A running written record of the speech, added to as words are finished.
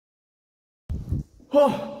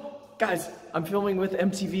Oh, guys, I'm filming with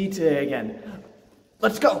MTV today again.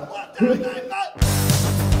 Let's go.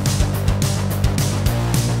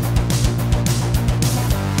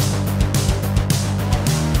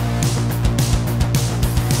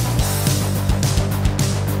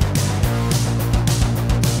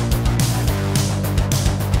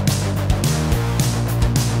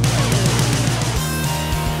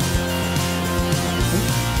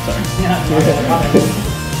 Sorry. Yeah.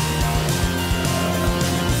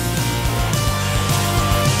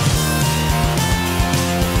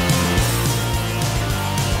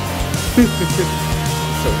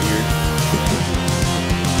 So weird.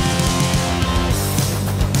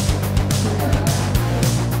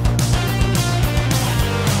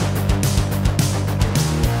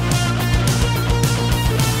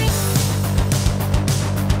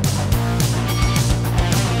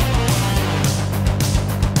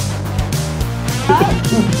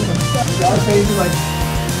 Y'all crazy like.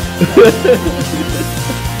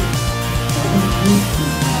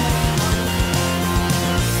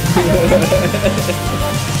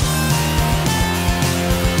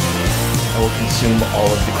 I will consume all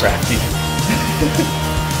of the crafty.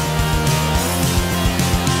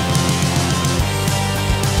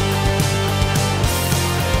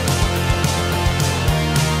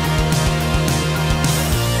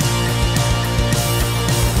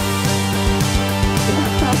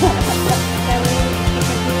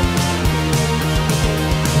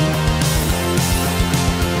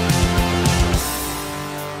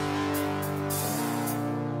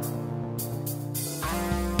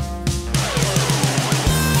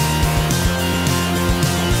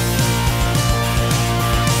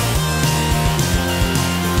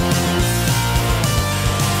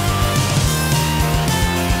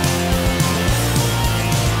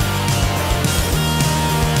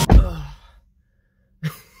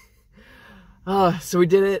 So we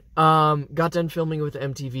did it. Got done filming with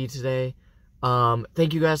MTV today.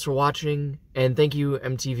 Thank you guys for watching, and thank you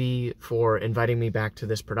MTV for inviting me back to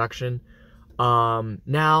this production.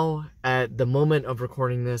 Now, at the moment of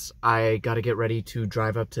recording this, I gotta get ready to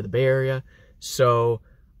drive up to the Bay Area. So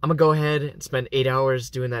I'm gonna go ahead and spend 8 hours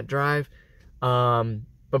doing that drive.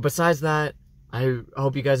 But besides that, I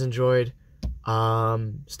hope you guys enjoyed.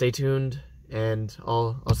 Stay tuned, and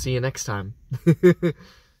I'll see you next time.